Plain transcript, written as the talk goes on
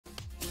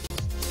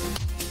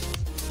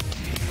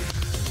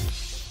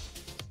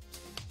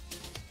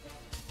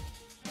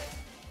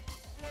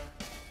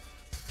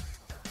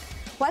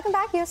Welcome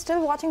back. You're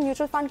still watching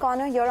Mutual Fund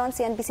Corner here on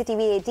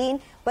CNBC-TV18.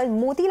 Well,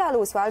 Motilal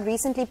Oswal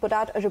recently put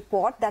out a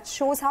report that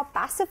shows how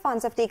passive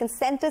funds have taken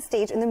center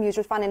stage in the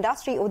mutual fund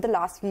industry over the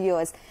last few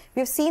years.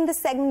 We've seen this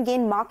segment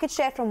gain market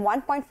share from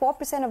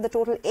 1.4% of the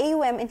total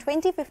AUM in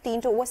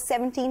 2015 to over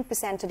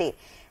 17% today.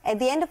 At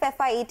the end of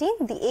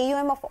FY18, the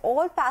AUM of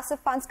all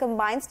passive funds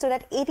combined stood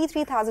at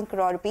 83,000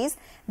 crore rupees.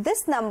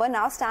 This number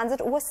now stands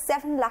at over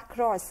 7 lakh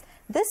crores.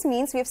 This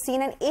means we've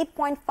seen an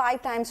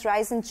 8.5 times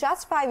rise in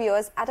just 5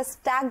 years at a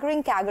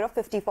staggering CAGR of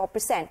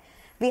 54%.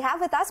 We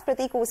have with us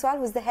Pratik Oswal,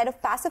 who is the head of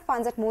passive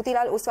funds at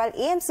Motilal Oswal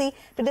AMC,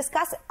 to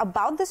discuss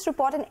about this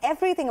report and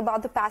everything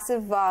about the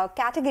passive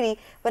category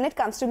when it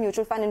comes to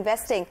mutual fund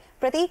investing.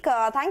 Pratik,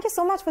 thank you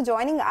so much for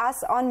joining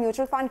us on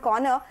Mutual Fund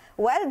Corner.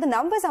 Well, the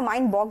numbers are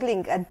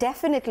mind-boggling,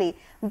 definitely.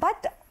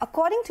 But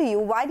according to you,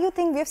 why do you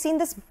think we've seen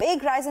this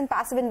big rise in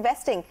passive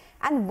investing?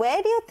 And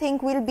where do you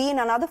think we'll be in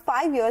another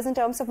 5 years in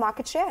terms of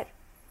market share?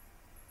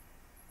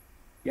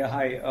 Yeah,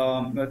 hi.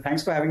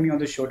 Thanks for having me on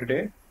the show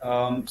today.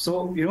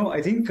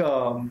 I think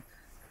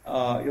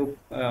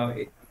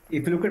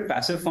if you look at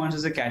passive funds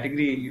as a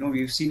category,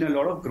 we've seen a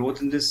lot of growth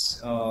in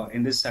this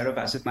side of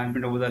asset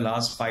management over the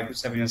last 5 to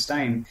 7 years'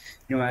 time.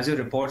 As your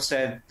report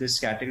said, this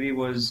category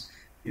was,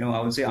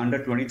 I would say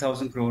under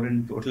 20,000 crore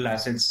in total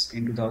assets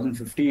in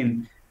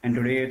 2015, and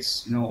today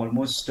it's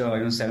almost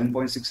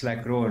 7.6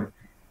 lakh crore.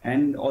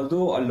 And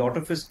although a lot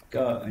of it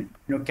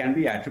can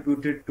be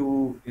attributed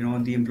to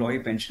the employee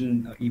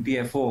pension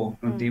EPFO,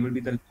 they will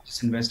be the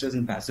largest investors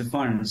in passive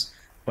funds.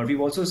 But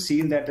we've also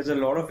seen that there's a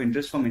lot of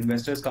interest from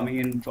investors coming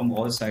in from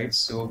all sides.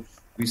 So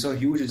we saw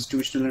huge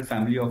institutional and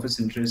family office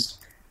interest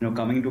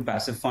coming into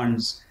passive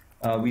funds.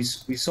 We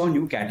saw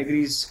new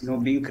categories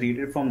being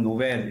created from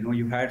nowhere.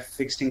 You had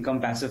fixed income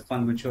passive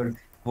funds which were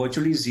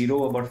virtually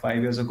zero about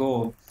 5 years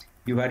ago.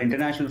 You had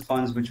international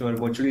funds which were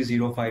virtually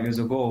zero 5 years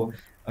ago.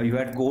 You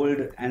had gold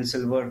and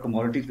silver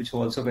commodities, which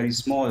were also very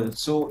small.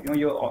 So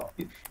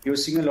you're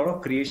seeing a lot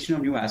of creation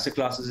of new asset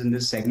classes in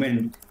this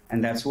segment,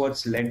 and that's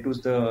what's led to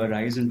the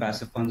rise in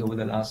passive funds over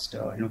the last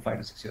 5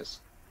 to 6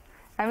 years.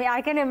 I mean,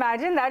 I can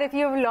imagine that if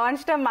you've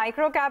launched a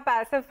micro-cap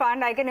passive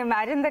fund, I can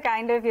imagine the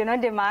kind of,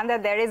 demand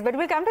that there is. But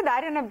we'll come to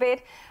that in a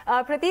bit.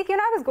 Pratik,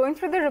 I was going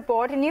through the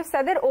report and you've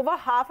said that over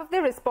half of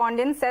the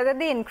respondents said that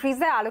they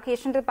increased their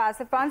allocation to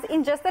passive funds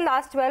in just the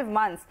last 12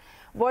 months.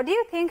 What do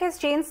you think has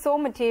changed so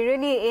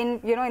materially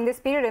in this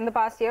period, in the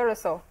past year or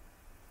so?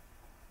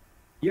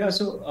 Yeah,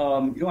 so,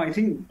 I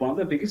think one of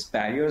the biggest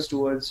barriers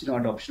towards,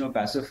 adoption of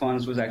passive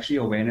funds was actually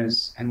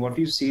awareness. And what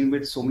we've seen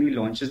with so many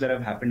launches that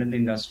have happened in the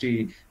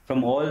industry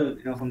from from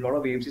a lot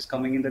of AMCs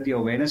coming in, that the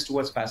awareness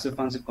towards passive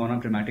funds have gone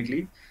up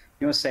dramatically.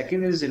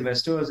 Second is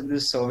investors in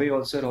this survey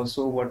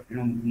also what,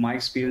 my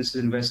experience as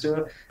an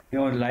investor,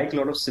 like a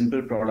lot of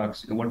simple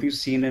products. What we've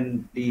seen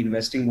in the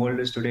investing world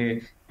is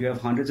today, you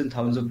have hundreds and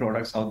thousands of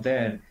products out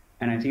there.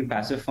 And I think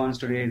passive funds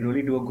today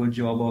really do a good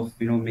job of,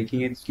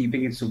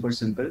 keeping it super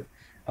simple.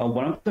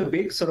 One of the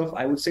big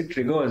I would say,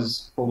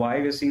 triggers for why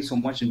we're seeing so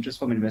much interest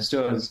from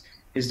investors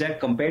is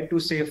that compared to,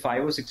 say,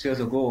 5 or 6 years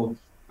ago,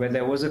 where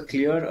there was a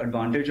clear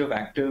advantage of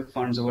active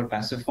funds over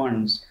passive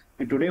funds,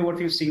 and today what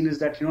we've seen is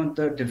that,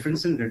 the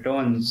difference in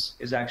returns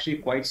is actually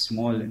quite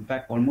small, in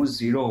fact, almost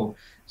zero.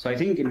 So I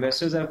think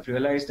investors have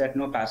realized that,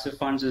 passive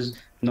funds is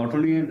not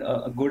only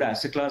a good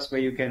asset class where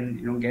you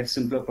can, get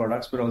simpler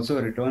products, but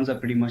also returns are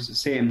pretty much the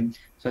same.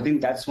 So I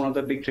think that's one of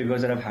the big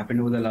triggers that have happened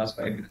over the last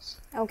 5 years.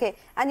 Okay.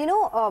 And,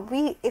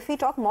 if we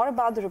talk more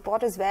about the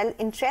report as well,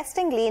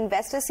 interestingly,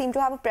 investors seem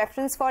to have a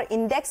preference for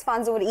index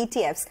funds over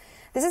ETFs.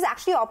 This is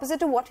actually opposite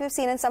to what we've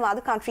seen in some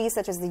other countries,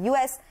 such as the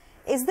US.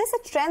 Is this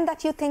a trend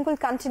that you think will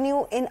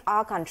continue in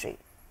our country?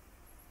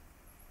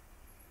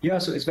 Yeah,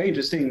 so it's very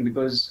interesting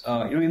because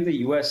in the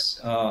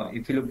US,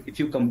 if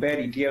you compare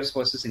ETFs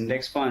versus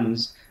index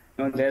funds,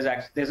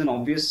 there's an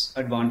obvious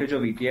advantage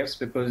of ETFs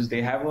because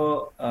they have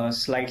a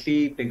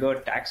slightly bigger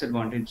tax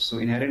advantage, so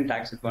inherent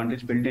tax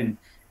advantage built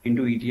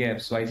into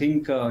ETFs. So I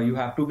think you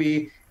have to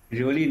be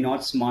really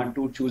not smart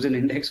to choose an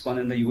index fund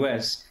in the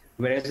US.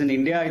 Whereas in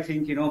India, I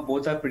think,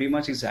 both are pretty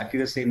much exactly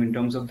the same in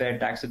terms of their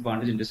tax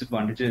advantage and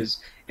disadvantages.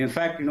 In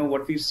fact,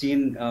 what we've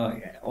seen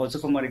also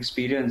from our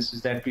experience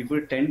is that people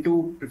tend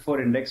to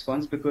prefer index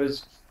funds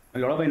because a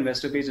lot of our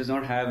investor base does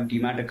not have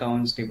demat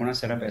accounts. They want to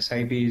set up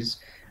SIPs.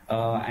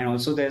 And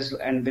also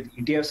and with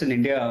ETFs in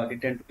India, they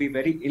tend to be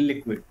very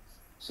illiquid.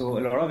 So a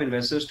lot of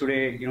investors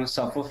today,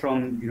 suffer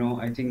from,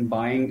 I think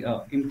buying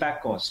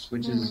impact cost,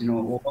 which is,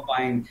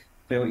 overbuying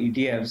their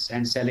ETFs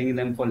and selling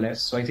them for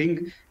less. So I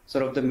think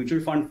the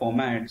mutual fund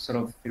format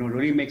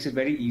really makes it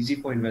very easy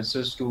for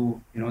investors to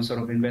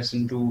invest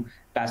into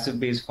passive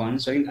based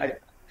funds. So I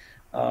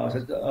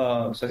think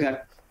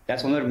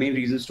that's one of the main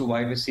reasons to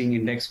why we're seeing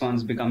index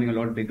funds becoming a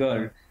lot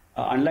bigger.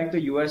 Unlike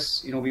the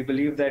US, we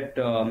believe that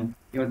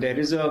there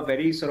is a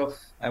very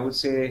I would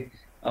say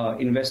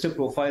investor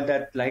profile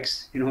that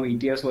likes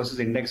ETFs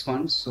versus index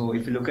funds. So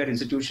if you look at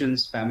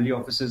institutions, family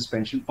offices,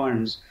 pension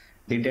funds,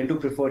 they tend to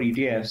prefer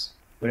ETFs.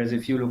 Whereas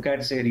if you look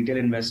at, say, retail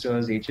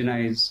investors,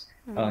 HNIs,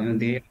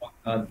 they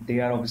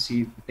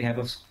have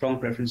a strong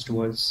preference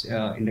towards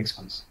index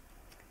funds.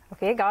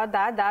 Okay, got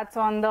that. That's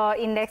on the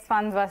index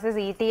funds versus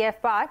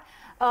ETF part.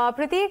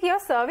 Pratik, your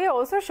survey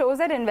also shows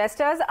that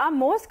investors are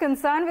most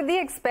concerned with the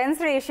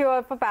expense ratio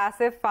of a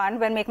passive fund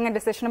when making a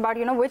decision about,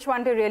 which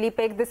one to really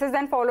pick. This is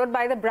then followed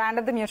by the brand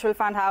of the mutual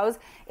fund house,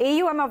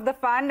 AUM of the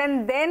fund,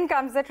 and then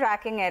comes the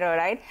tracking error,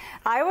 right?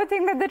 I would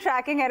think that the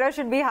tracking error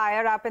should be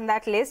higher up in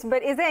that list.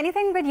 But is there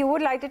anything that you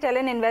would like to tell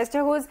an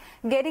investor who's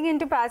getting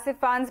into passive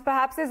funds,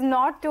 perhaps is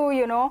not too,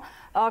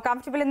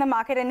 comfortable in the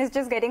market and is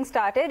just getting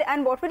started?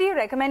 And what would you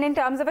recommend in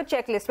terms of a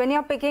checklist when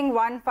you're picking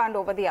one fund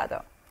over the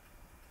other?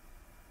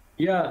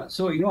 Yeah,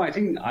 so, I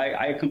think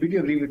I completely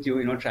agree with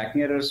you.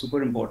 Tracking error is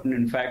super important.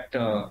 In fact,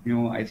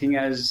 I think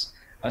as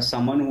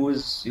someone who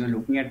is,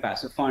 looking at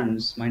passive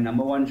funds, my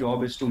number one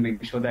job is to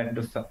make sure that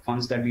the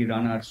funds that we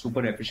run are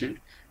super efficient.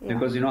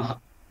 Yeah.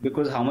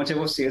 Because how much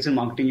ever sales and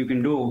marketing you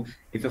can do,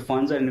 if your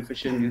funds are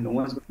inefficient, no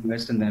one's going to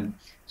invest in them.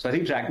 So I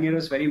think tracking error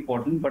is very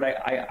important, but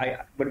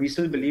but we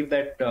still believe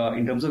that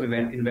in terms of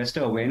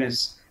investor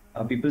awareness,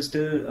 people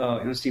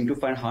still seem to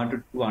find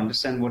hard to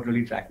understand what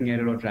really tracking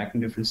error or tracking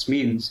difference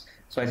means.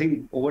 So I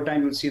think over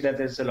time you'll see that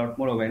there's a lot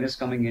more awareness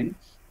coming in.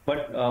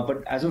 But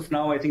as of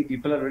now, I think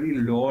people are really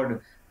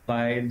lured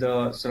by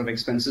the sort of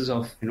expenses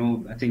of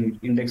I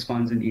think index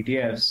funds and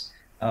ETFs.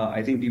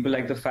 I think people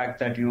like the fact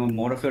that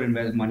more of your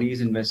money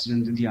is invested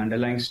into the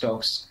underlying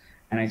stocks.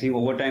 And I think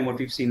over time what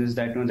we've seen is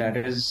that that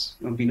has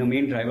been a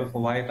main driver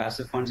for why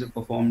passive funds have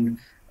performed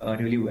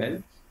really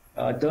well.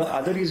 The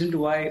other reason to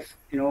why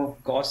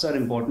costs are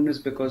important is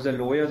because the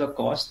lower the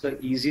cost,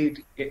 the easier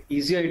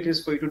it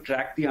is for you to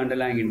track the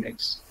underlying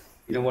index.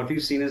 What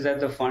we've seen is that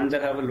the funds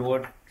that have a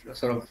lower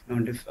sort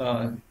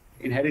of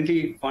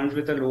inherently funds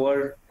with a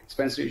lower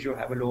expense ratio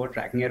have a lower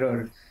tracking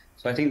error.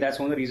 So I think that's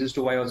one of the reasons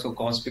to why also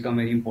costs become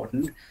very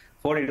important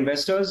for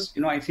investors.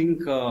 I think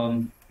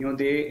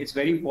it's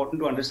very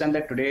important to understand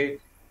that today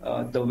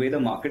the way the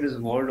market has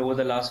evolved over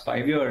the last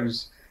 5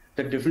 years,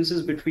 the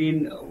differences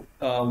between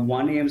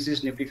one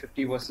AMC's Nifty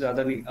 50 versus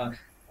other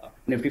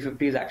Nifty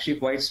 50 is actually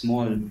quite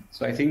small.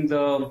 So I think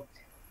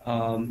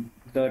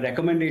the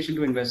recommendation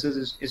to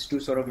investors is to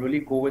sort of really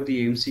go with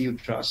the AMC you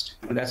trust.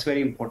 That's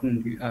very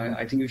important.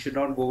 I think you should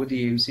not go with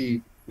the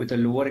AMC with a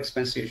lower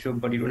expense ratio,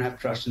 but you don't have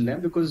trust in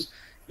them because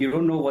you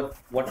don't know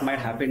what might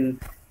happen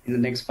in the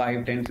next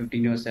 5, 10,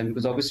 15 years time,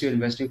 because obviously you're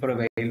investing for a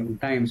very long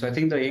time. So I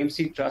think the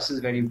AMC trust is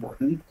very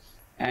important.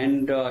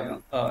 And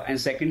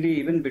secondly,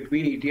 even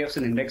between ETFs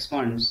and index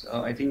funds,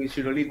 I think you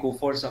should really go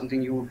for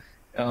something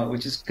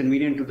which is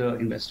convenient to the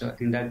investor. I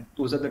think that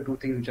those are the two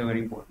things which are very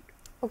important.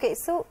 Okay,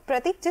 so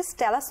Pratik, just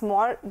tell us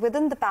more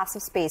within the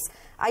passive space.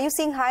 Are you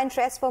seeing high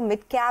interest for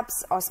mid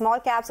caps or small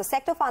caps or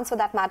sector funds for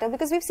that matter?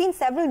 Because we've seen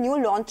several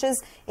new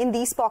launches in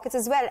these pockets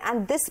as well,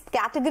 and this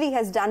category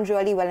has done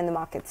really well in the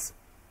markets.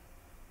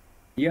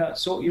 Yeah,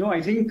 so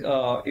I think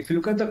if you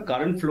look at the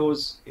current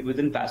flows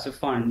within passive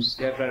funds,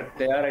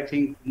 I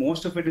think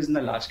most of it is in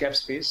the large cap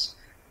space.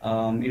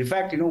 In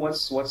fact,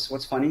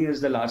 what's funny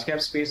is the large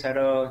cap space had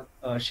a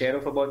share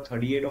of about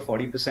 38 or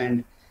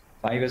 40%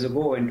 5 years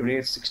ago, and today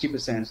it's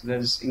 60%. So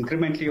there's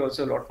incrementally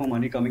also a lot more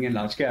money coming in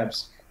large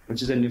caps,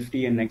 which is the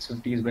Nifty and Next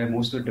 50 is where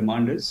most of the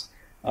demand is.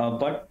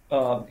 But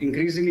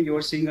increasingly,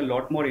 you're seeing a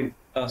lot more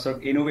sort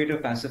of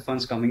innovative passive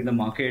funds coming in the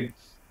market.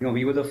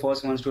 We were the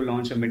first ones to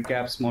launch a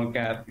mid-cap,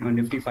 small-cap,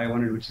 Nifty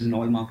 500, which is an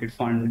all-market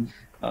fund.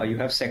 You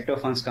have sector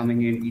funds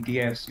coming in,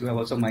 ETFs. You have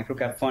also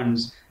micro-cap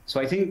funds.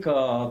 So I think,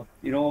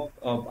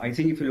 I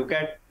think if you look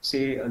at,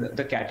 say,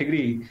 the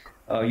category,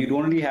 you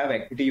don't only have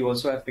equity, you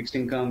also have fixed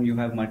income, you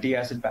have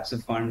multi-asset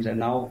passive funds, and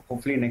now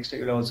hopefully next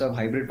year you'll also have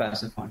hybrid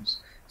passive funds.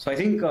 So I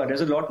think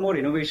there's a lot more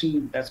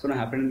innovation that's going to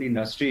happen in the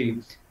industry.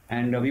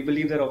 And we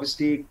believe that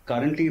obviously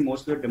currently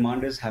most of the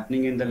demand is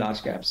happening in the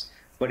large caps.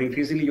 But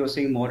increasingly, you're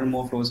seeing more and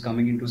more flows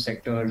coming into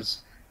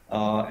sectors,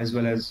 as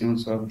well as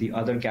sort of the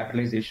other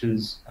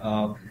capitalizations,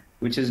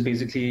 which is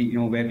basically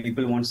where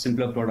people want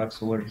simpler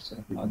products over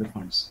sort of other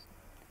funds.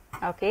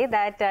 Okay,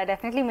 that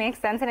definitely makes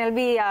sense, and it'll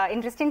be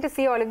interesting to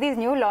see all of these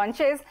new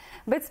launches.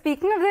 But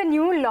speaking of the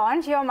new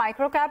launch, your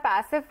microcap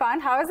passive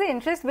fund, how has the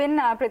interest been,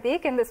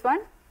 Pratik, in this one?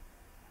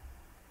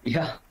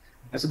 Yeah,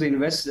 so the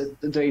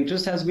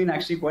interest has been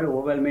actually quite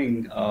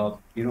overwhelming.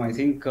 I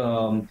think.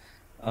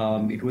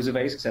 It was a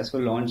very successful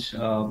launch.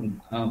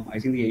 I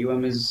think the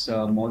AUM is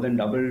more than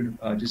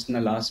doubled just in the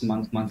last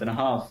month and a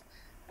half.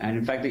 And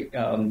in fact,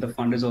 the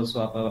fund is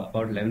also up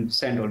about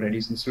 11%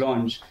 already since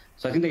launch.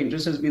 So I think the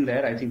interest has been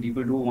there. I think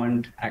people do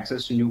want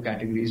access to new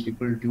categories.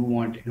 People do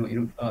want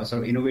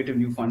sort of innovative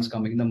new funds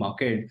coming in the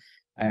market.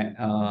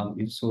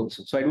 So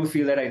I do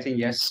feel that I think,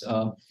 yes,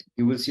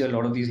 you will see a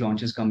lot of these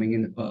launches coming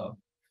in over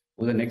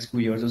the next few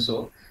years or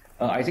so.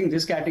 I think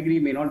this category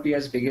may not be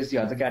as big as the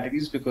other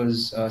categories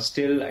because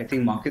still I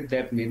think market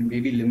depth may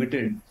be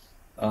limited.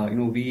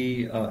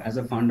 We as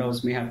a fund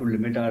house may have to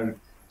limit our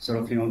sort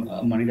of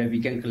money that we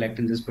can collect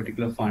in this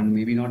particular fund.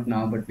 Maybe not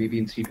now, but maybe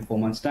in 3 to 4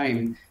 months'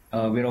 time.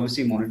 We're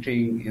obviously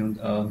monitoring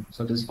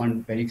this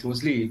fund very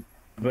closely.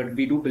 But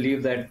we do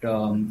believe that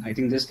I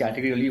think this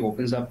category really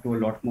opens up to a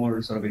lot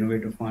more sort of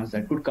innovative funds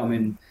that could come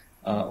in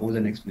over the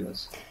next few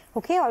years.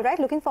 Okay, all right.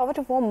 Looking forward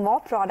to more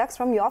products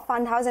from your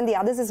fund house and the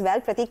others as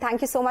well. Pratik,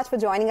 thank you so much for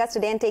joining us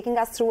today and taking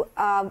us through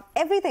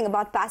everything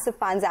about passive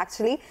funds,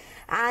 actually.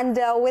 And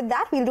with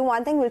that, we'll do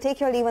one thing. We'll take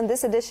your leave on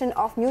this edition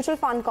of Mutual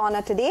Fund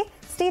Corner today.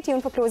 Stay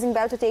tuned for Closing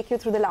Bell to take you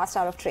through the last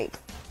hour of trade.